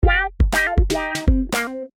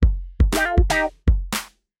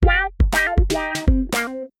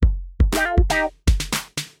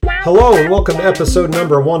Hello and welcome to episode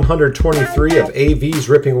number 123 of AV's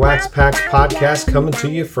Ripping Wax Packs podcast, coming to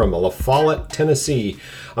you from La Follette, Tennessee.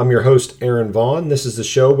 I'm your host, Aaron Vaughn. This is the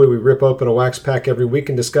show where we rip open a wax pack every week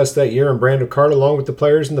and discuss that year and brand of card along with the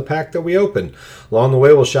players in the pack that we open. Along the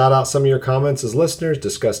way, we'll shout out some of your comments as listeners,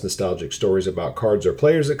 discuss nostalgic stories about cards or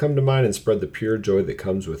players that come to mind, and spread the pure joy that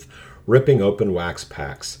comes with ripping open wax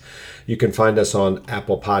packs. You can find us on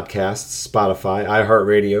Apple Podcasts, Spotify,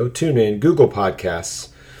 iHeartRadio, TuneIn, Google Podcasts,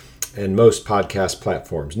 and most podcast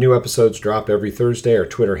platforms. New episodes drop every Thursday. Our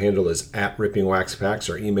Twitter handle is @RippingWaxPacks.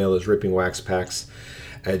 Our email is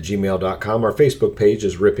rippingwaxpacks@gmail.com. Our Facebook page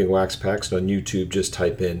is Ripping Wax Packs. And on YouTube, just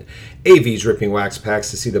type in AV's Ripping Wax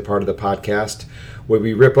Packs to see the part of the podcast where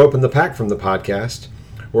we rip open the pack from the podcast.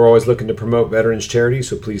 We're always looking to promote veterans charities,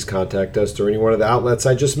 so please contact us through any one of the outlets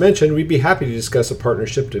I just mentioned. We'd be happy to discuss a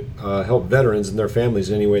partnership to help veterans and their families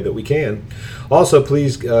in any way that we can. Also,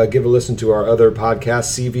 please give a listen to our other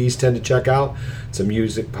podcasts CVs tend to check out. It's a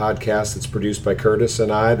music podcast that's produced by Curtis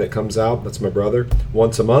and I that comes out, that's my brother,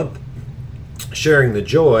 once a month, sharing the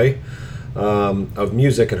joy of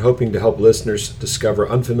music and hoping to help listeners discover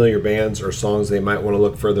unfamiliar bands or songs they might want to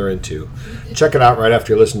look further into. Check it out right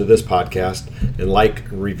after you listen to this podcast, and like,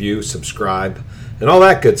 review, subscribe, and all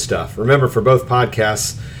that good stuff. Remember, for both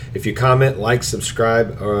podcasts, if you comment, like,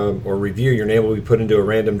 subscribe, or review, your name will be put into a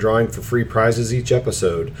random drawing for free prizes each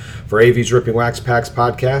episode. For AV's Ripping Wax Packs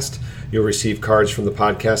podcast, you'll receive cards from the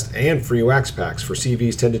podcast and free wax packs. For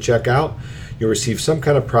CVs tend to check out, you'll receive some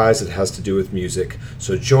kind of prize that has to do with music.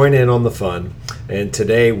 So join in on the fun. And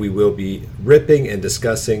today we will be ripping and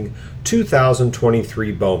discussing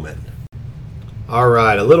 2023 Bowman. All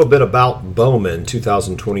right, a little bit about Bowman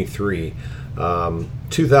 2023.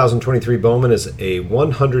 2023 Bowman is a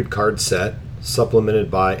 100 card set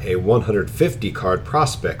supplemented by a 150 card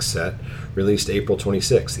prospect set released April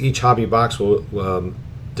 26th. Each hobby box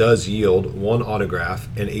does yield one autograph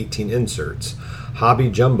and 18 inserts. Hobby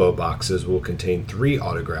jumbo boxes will contain 3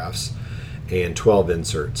 autographs and 12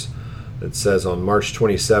 inserts. It says on March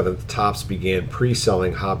 27th, Topps began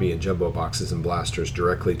pre-selling hobby and jumbo boxes and blasters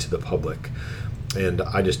directly to the public. And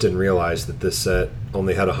I just didn't realize that this set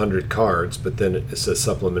only had 100 cards, but then it says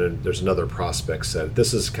supplemented, there's another prospect set.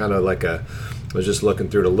 This is kind of like I was just looking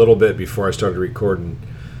through it a little bit before I started recording.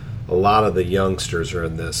 A lot of the youngsters are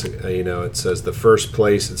in this. It says the first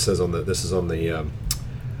place, this is on the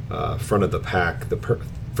front of the pack,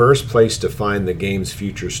 first place to find the game's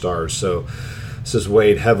future stars. So this is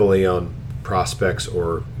weighed heavily on prospects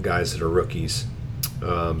or guys that are rookies.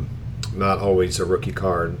 Not always a rookie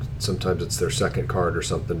card. Sometimes it's their second card or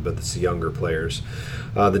something, but it's the younger players.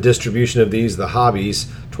 The distribution of these, the hobbies,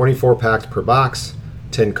 24 packs per box,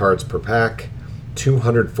 10 cards per pack,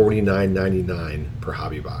 $249.99 per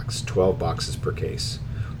hobby box, 12 boxes per case.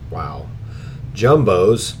 Wow.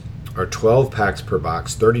 Jumbos are 12 packs per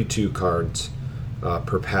box, 32 cards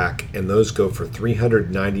per pack, and those go for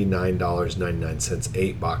 $399.99,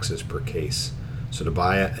 8 boxes per case. So to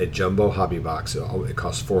buy a jumbo hobby box, it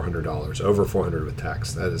costs $400, over $400 with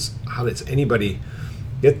tax. That is, how does anybody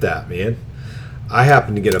get that, man? I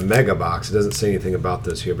happen to get a mega box. It doesn't say anything about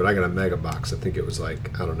this here, but I got a mega box. I think it was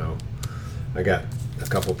like, I don't know. I got a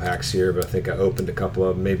couple packs here, but I think I opened a couple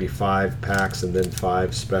of them, maybe 5 packs and then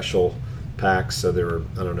 5 special packs. So there were,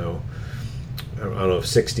 I don't know,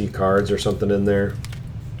 60 cards or something in there.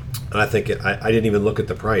 And I think I didn't even look at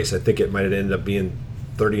the price. I think it might have ended up being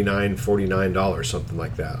 $39, $49, something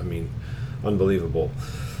like that. I mean, unbelievable.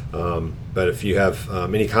 But if you have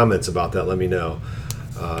any comments about that, let me know.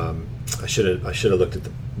 I should have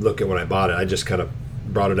looked at when I bought it. I just kind of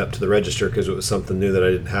brought it up to the register because it was something new that I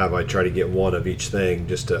didn't have. I try to get one of each thing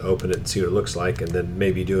just to open it and see what it looks like, and then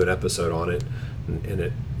maybe do an episode on it. And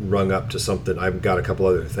it rung up to something. I've got a couple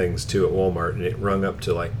other things too at Walmart, and it rung up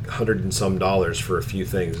to like $100 and some for a few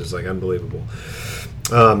things. It's like unbelievable.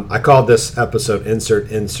 I called this episode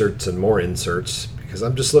Inserts and More Inserts because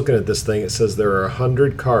I'm just looking at this thing. It says there are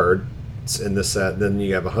 100 cards in this set, and then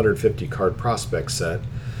you have a 150 card prospect set.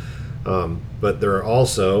 But there are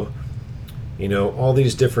also, all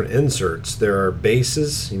these different inserts. There are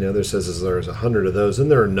bases, there says there's 100 of those,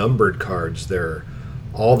 and there are numbered cards. There are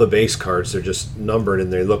all the base cards. They're just numbered,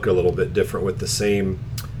 and they look a little bit different with the same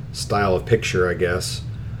style of picture, I guess.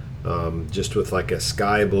 Just with like a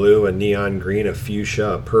sky blue, a neon green, a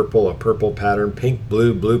fuchsia, a purple pattern, pink,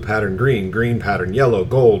 blue pattern, green pattern, yellow,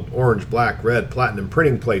 gold, orange, black, red, platinum,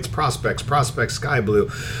 printing plates, prospect, sky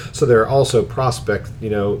blue. So there are also prospect,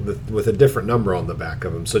 with a different number on the back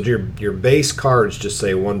of them. So your base cards just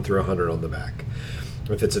say 1 through 100 on the back.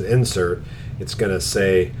 If it's an insert, it's going to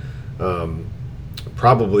say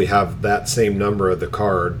probably have that same number of the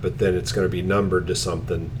card, but then it's going to be numbered to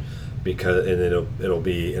something. and it'll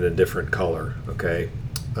be in a different color. Okay,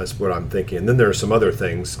 that's what I'm thinking. And then there are some other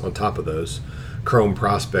things on top of those. Chrome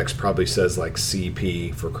Prospects probably says like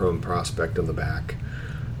CP for Chrome Prospect on the back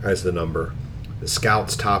as the number. The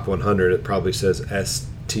Scouts Top 100, it probably says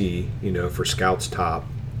ST, for Scouts Top.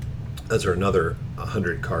 Those are another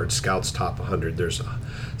 100 cards. Scouts Top 100. There's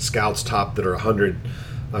Scouts Top that are 100,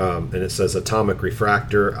 and it says Atomic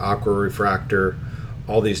Refractor, Aqua Refractor,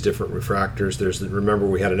 all these different refractors. Remember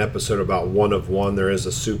we had an episode about 1 of 1. There is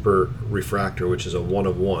a Super Refractor, which is a 1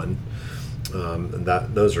 of 1. And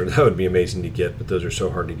that would be amazing to get, but those are so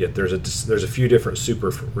hard to get. There's a few different super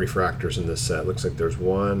refractors in this set. Looks like there's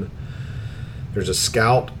a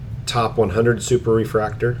Scout Top 100 super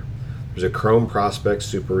refractor. There's a Chrome Prospect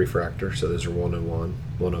super refractor, so those are 1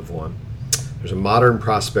 of 1. There's a Modern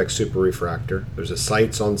Prospect super refractor. There's a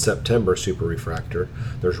Sights on September super refractor.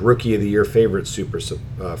 There's Rookie of the Year favorite super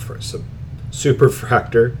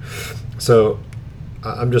refractor. So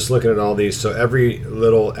I'm just looking at all these. So every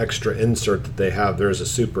little extra insert that they have, there's a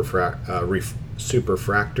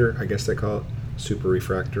superfractor, I guess they call it.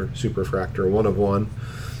 Superfractor, 1 of 1.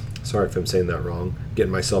 Sorry if I'm saying that wrong.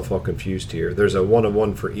 Getting myself all confused here. There's a 1 of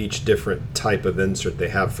 1 for each different type of insert they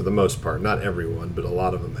have for the most part. Not everyone, but a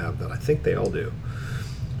lot of them have that. I think they all do.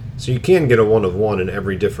 So you can get a 1 of 1 in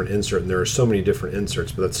every different insert, and there are so many different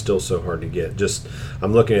inserts, but that's still so hard to get.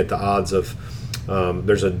 I'm looking at the odds of,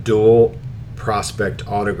 there's a dual Prospect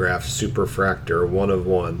autograph superfractor 1 of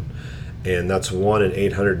 1, and that's 1 in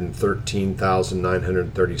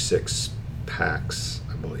 813,936 packs,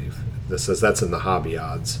 I believe. This says that's in the hobby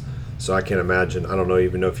odds, so I can't imagine. I don't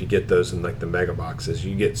even know if you get those in like the mega boxes.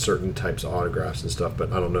 You get certain types of autographs and stuff,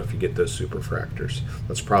 but I don't know if you get those superfractors.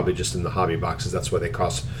 That's probably just in the hobby boxes. That's why they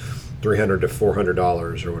cost $300 to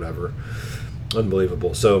 $400 or whatever.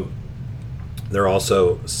 Unbelievable. So there are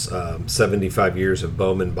also 75 years of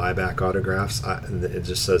Bowman buyback autographs. And it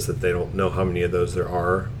just says that they don't know how many of those there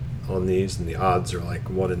are on these, and the odds are like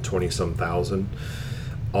 1 in 20-some thousand.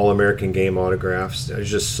 All-American Game autographs. There's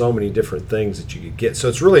just so many different things that you could get. So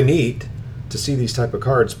it's really neat to see these type of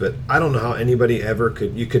cards, but I don't know how anybody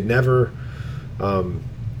you could never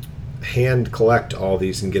hand collect all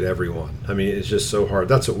these and get every one. I mean, it's just so hard.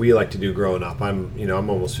 That's what we like to do growing up. I'm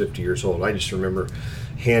almost 50 years old. I just remember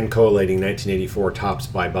hand collating 1984 Topps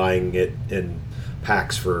by buying it in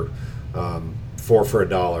packs for 4 for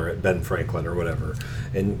 $1 at Ben Franklin or whatever,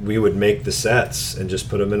 and we would make the sets and just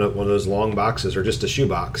put them in one of those long boxes or just a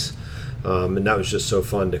shoebox, and that was just so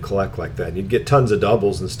fun to collect like that. And you'd get tons of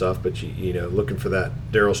doubles and stuff, but looking for that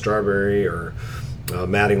Darryl Strawberry or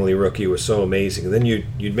Mattingly rookie was so amazing. And then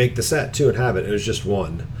you'd make the set too and have it. It was just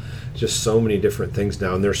so many different things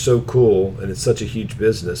now, and they're so cool, and it's such a huge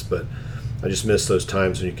business. But I just miss those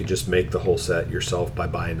times when you could just make the whole set yourself by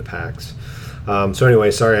buying the packs. So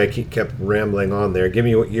anyway, sorry I kept rambling on there. Give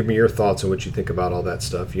me your thoughts on what you think about all that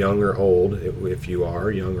stuff, young or old, if you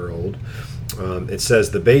are young or old. It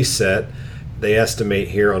says the base set, they estimate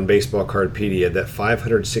here on Baseball Cardpedia that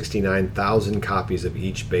 569,000 copies of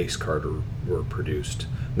each base card were produced.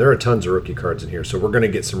 There are tons of rookie cards in here, so we're going to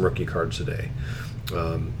get some rookie cards today.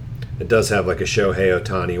 It does have like a Shohei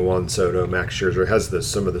Ohtani, Juan Soto, Max Scherzer. It has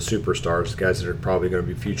some of the superstars, guys that are probably going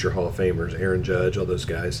to be future Hall of Famers, Aaron Judge, all those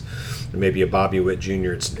guys. And maybe a Bobby Witt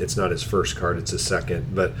Jr. It's not his first card, it's his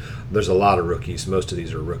second. But there's a lot of rookies. Most of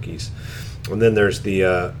these are rookies. And then there's the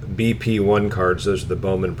BP1 cards. Those are the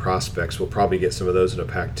Bowman Prospects. We'll probably get some of those in a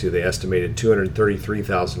pack too. They estimated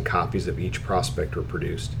 233,000 copies of each prospect were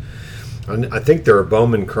produced. I think there are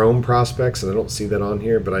Bowman Chrome Prospects, and I don't see that on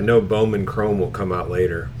here, but I know Bowman Chrome will come out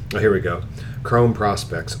later. Oh, here we go. Chrome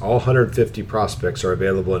Prospects. All 150 prospects are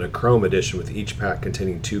available in a Chrome edition with each pack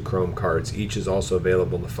containing 2 Chrome cards. Each is also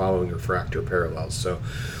available in the following refractor parallels. So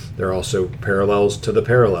there are also parallels to the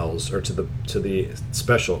parallels, or to the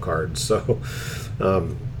special cards. So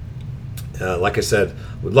like I said,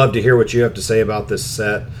 would love to hear what you have to say about this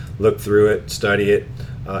set. Look through it, study it.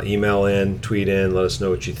 Email in, tweet in, let us know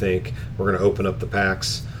what you think. We're going to open up the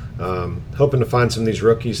packs. Hoping to find some of these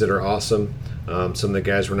rookies that are awesome. Some of the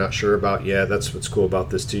guys we're not sure about yet. That's what's cool about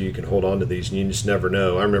this too. You can hold on to these, and you just never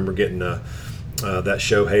know. I remember getting that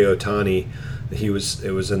Shohei Ohtani. He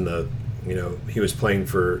was playing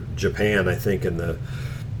for Japan, I think, in the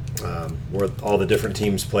where all the different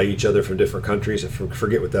teams play each other from different countries. I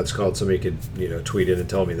forget what that's called. Somebody could tweet in and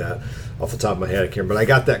tell me that off the top of my head. I can't. But I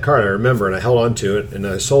got that card, I remember, and I held on to it, and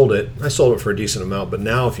I sold it. I sold it for a decent amount. But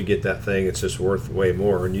now, if you get that thing, it's just worth way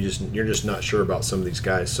more, and you're just not sure about some of these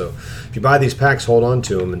guys. So if you buy these packs, hold on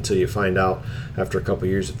to them until you find out after a couple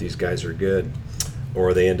years if these guys are good,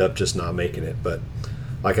 or they end up just not making it. But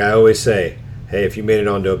like I always say, hey, if you made it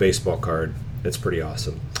onto a baseball card, it's pretty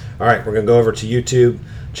awesome. All right, we're going to go over to YouTube.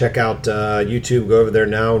 Check out YouTube. Go over there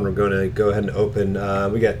now, and we're going to go ahead and open.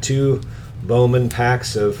 We got 2 Bowman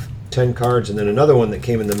packs of 10 cards, and then another one that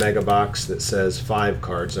came in the mega box that says 5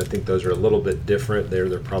 cards. I think those are a little bit different.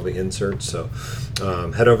 They're probably inserts. So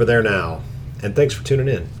head over there now, and thanks for tuning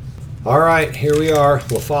in. All right, here we are.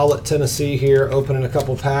 La Follette, Tennessee here, opening a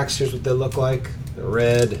couple packs. Here's what they look like. They're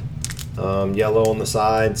red, yellow on the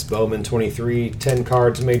sides. Bowman 23, 10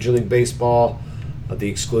 cards, Major League Baseball. The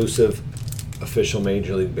exclusive official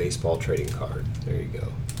Major League Baseball trading card. There you go.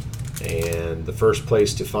 And the first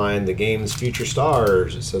place to find the game's future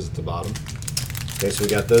stars, it says at the bottom. Okay, so we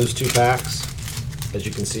got those 2 packs, as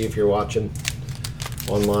you can see if you're watching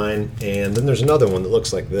online. And then there's another one that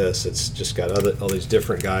looks like this. It's just got all these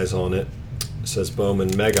different guys on it. It says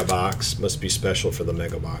Bowman Mega Box. Must be special for the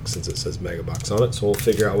Mega Box since it says Mega Box on it. So we'll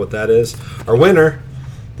figure out what that is. Our winner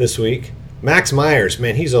this week, Max Myers.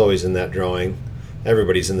 Man, he's always in that drawing.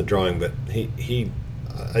 Everybody's in the drawing, but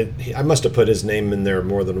I must have put his name in there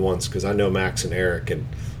more than once because I know Max and Eric, and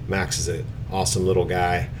Max is an awesome little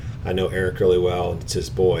guy. I know Eric really well, and it's his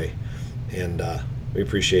boy. And we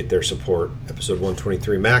appreciate their support. Episode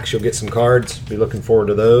 123. Max, you'll get some cards. Be looking forward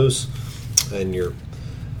to those. And your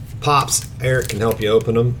pops, Eric, can help you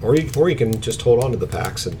open them. Or you can just hold on to the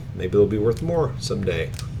packs, and maybe they'll be worth more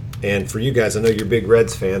someday. And for you guys, I know you're big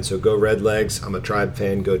Reds fans, so go Red Legs. I'm a Tribe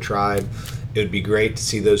fan. Go Tribe. It would be great to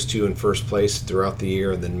see those 2 in first place throughout the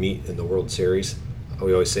year and then meet in the World Series.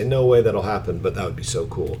 We always say, no way that'll happen, but that would be so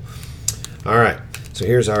cool. All right, so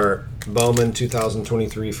here's our Bowman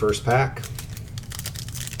 2023 first pack.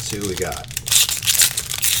 Let's see what we got.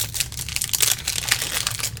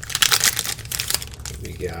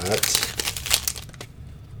 We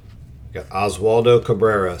got Oswaldo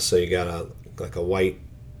Cabrera, so you got a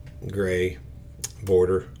white-gray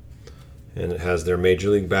border. And it has their Major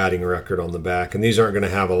League batting record on the back. And these aren't going to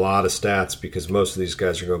have a lot of stats because most of these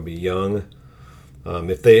guys are going to be young.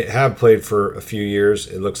 If they have played for a few years,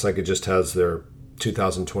 it looks like it just has their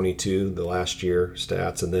 2022, the last year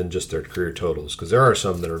stats, and then just their career totals because there are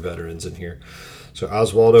some that are veterans in here. So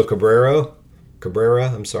Oswaldo Cabrera,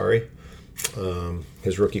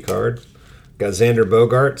 his rookie card. Got Xander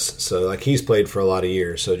Bogaerts, so he's played for a lot of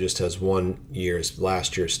years, so it just has 1 year's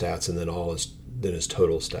last year's stats and then his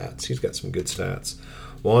total stats. He's got some good stats.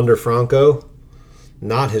 Wander Franco,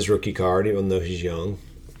 not his rookie card, even though he's young.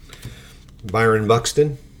 Byron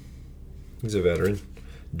Buxton, he's a veteran.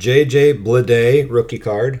 J.J. Bleday, rookie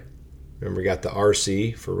card. Remember, we got the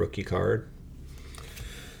RC for rookie card.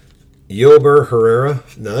 Yolber Herrera.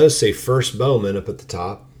 Now, those say first Bowman up at the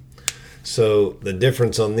top. So the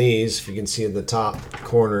difference on these, if you can see in the top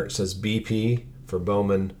corner, it says BP for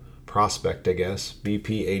Bowman Prospect, I guess.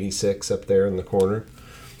 BP 86 up there in the corner,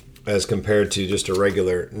 as compared to just a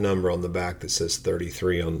regular number on the back that says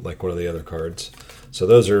 33 on like one of the other cards. So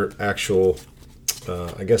those are actual,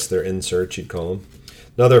 I guess they're inserts, you'd call them.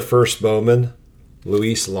 Another first Bowman,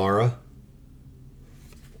 Luis Lara.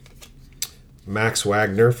 Max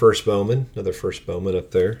Wagner, first Bowman. Another first Bowman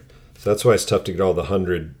up there. So that's why it's tough to get all the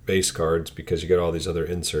 100 base cards because you get all these other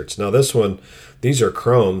inserts. Now this one, these are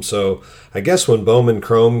chrome. So I guess when Bowman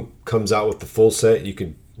Chrome comes out with the full set, you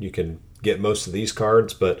can get most of these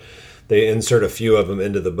cards, but they insert a few of them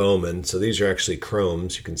into the Bowman. So these are actually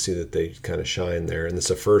chromes. You can see that they kind of shine there. And it's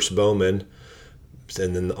a first Bowman.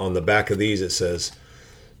 And then on the back of these, it says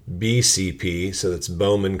BCP. So that's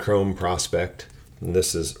Bowman Chrome Prospect. And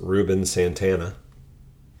this is Ruben Santana.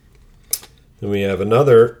 Then we have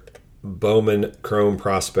another Bowman Chrome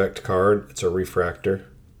Prospect card. It's a refractor.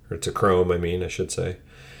 Or it's a chrome, I should say.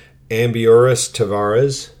 Ambioris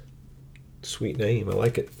Tavares. Sweet name. I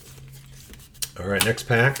like it. All right, next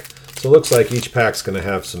pack. So it looks like each pack's going to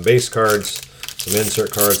have some base cards, some insert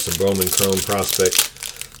cards, some Bowman Chrome Prospect.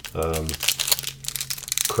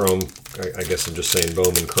 Chrome, I guess I'm just saying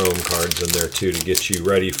Bowman Chrome cards in there too to get you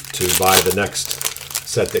ready to buy the next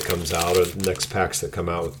set that comes out or the next packs that come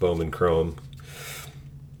out with Bowman Chrome.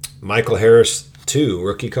 Michael Harris 2,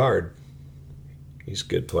 rookie card. He's a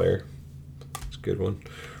good player. It's a good one.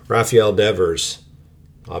 Rafael Devers,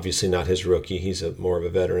 obviously not his rookie. He's more of a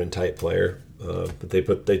veteran type player. But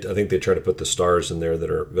I think they try to put the stars in there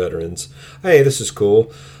that are veterans. Hey, this is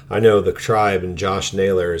cool. I know the Tribe and Josh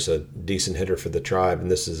Naylor is a decent hitter for the Tribe,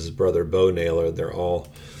 and this is his brother Bo Naylor. They're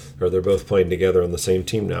both playing together on the same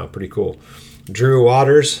team now. Pretty cool. Drew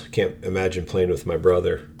Waters, can't imagine playing with my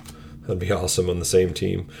brother. That'd be awesome on the same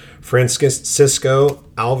team. Francisco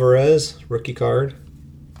Alvarez, rookie card.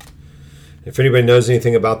 If anybody knows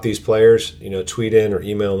anything about these players, tweet in or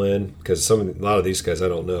email in, because a lot of these guys I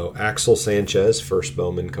don't know. Axel Sanchez, first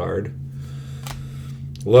Bowman card.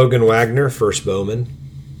 Logan Wagner, first Bowman.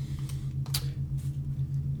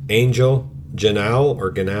 Angel Janal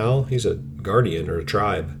or Ganal. He's a guardian or a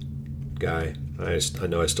tribe guy. I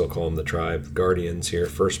know I still call him the tribe. Guardians here.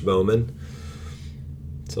 First Bowman.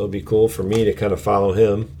 So it'll be cool for me to kind of follow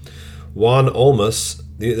him. Juan Olmos.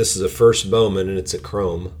 This is a first Bowman, and it's a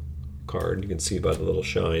chrome card. You can see by the little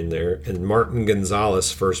shine there. And Martin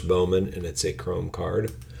Gonzalez, first Bowman, and it's a chrome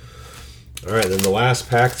card. All right, then the last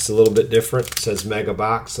pack is a little bit different. It says Mega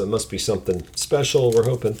Box, so it must be something special, we're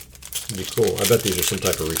hoping. It'd be cool. I bet these are some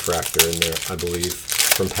type of refractor in there, I believe,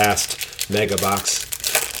 from past Mega Box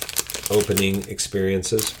opening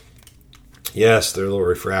experiences. Yes, they're little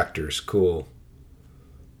refractors. Cool.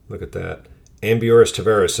 Look at that. Ambioris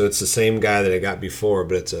Tavares. So it's the same guy that I got before,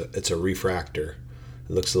 but it's a refractor.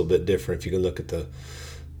 It looks a little bit different. If you can look at the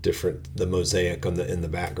mosaic in the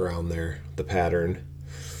background there, the pattern.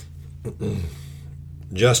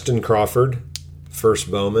 Justin Crawford,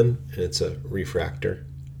 first Bowman, and it's a refractor.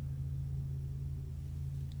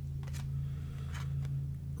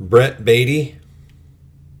 Brett Beatty,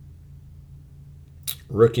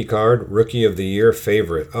 rookie card, Rookie of the Year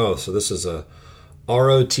favorite. Oh, so this is a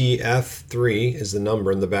ROTF3 is the number,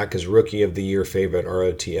 and the back is Rookie of the Year favorite,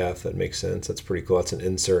 ROTF. That makes sense. That's pretty cool. That's an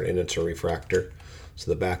insert, and it's a refractor. So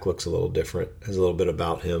the back looks a little different. Has a little bit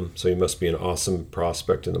about him. So he must be an awesome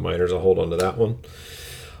prospect in the minors. I'll hold on to that one.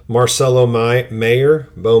 Marcelo Mayer,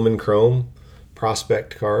 Bowman Chrome,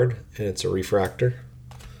 prospect card, and it's a refractor.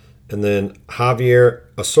 And then Javier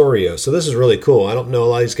Osorio. So this is really cool. I don't know a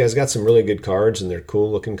lot of these guys. Got some really good cards, and they're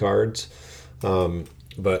cool-looking cards.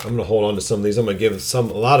 But I'm going to hold on to some of these. I'm going to give a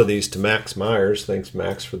lot of these to Max Myers. Thanks,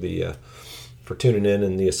 Max, for tuning in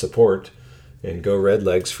and the support. And go Red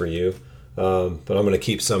Legs for you. But I'm going to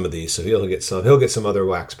keep some of these, so he'll get some. He'll get some other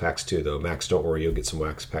wax packs too, though. Max, don't worry, you'll get some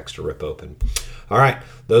wax packs to rip open. All right,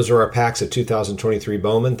 those are our packs of 2023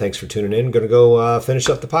 Bowman. Thanks for tuning in. Going to go finish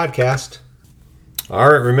up the podcast.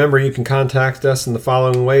 All right, remember you can contact us in the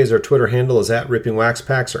following ways. Our Twitter handle is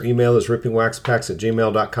 @RippingWaxPacks. Our email is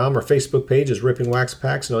rippingwaxpacks@gmail.com. Our Facebook page is Ripping Wax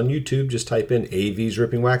Packs. And on YouTube, just type in AV's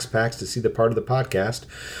Ripping Wax Packs to see the part of the podcast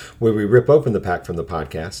where we rip open the pack from the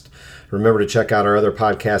podcast. Remember to check out our other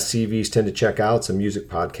podcasts. CVs tend to check out. It's a music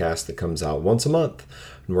podcast that comes out once a month.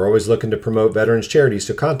 And we're always looking to promote veterans charities,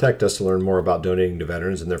 so contact us to learn more about donating to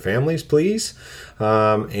veterans and their families, please.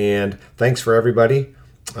 And thanks for everybody.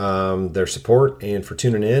 Their support and for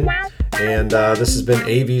tuning in. And this has been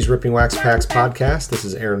AV's Ripping Wax Packs podcast. This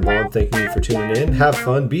is Aaron Vaughn. Thanking you for tuning in. Have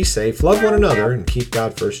fun, be safe, love one another, and keep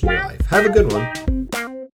God first in your life. Have a good one.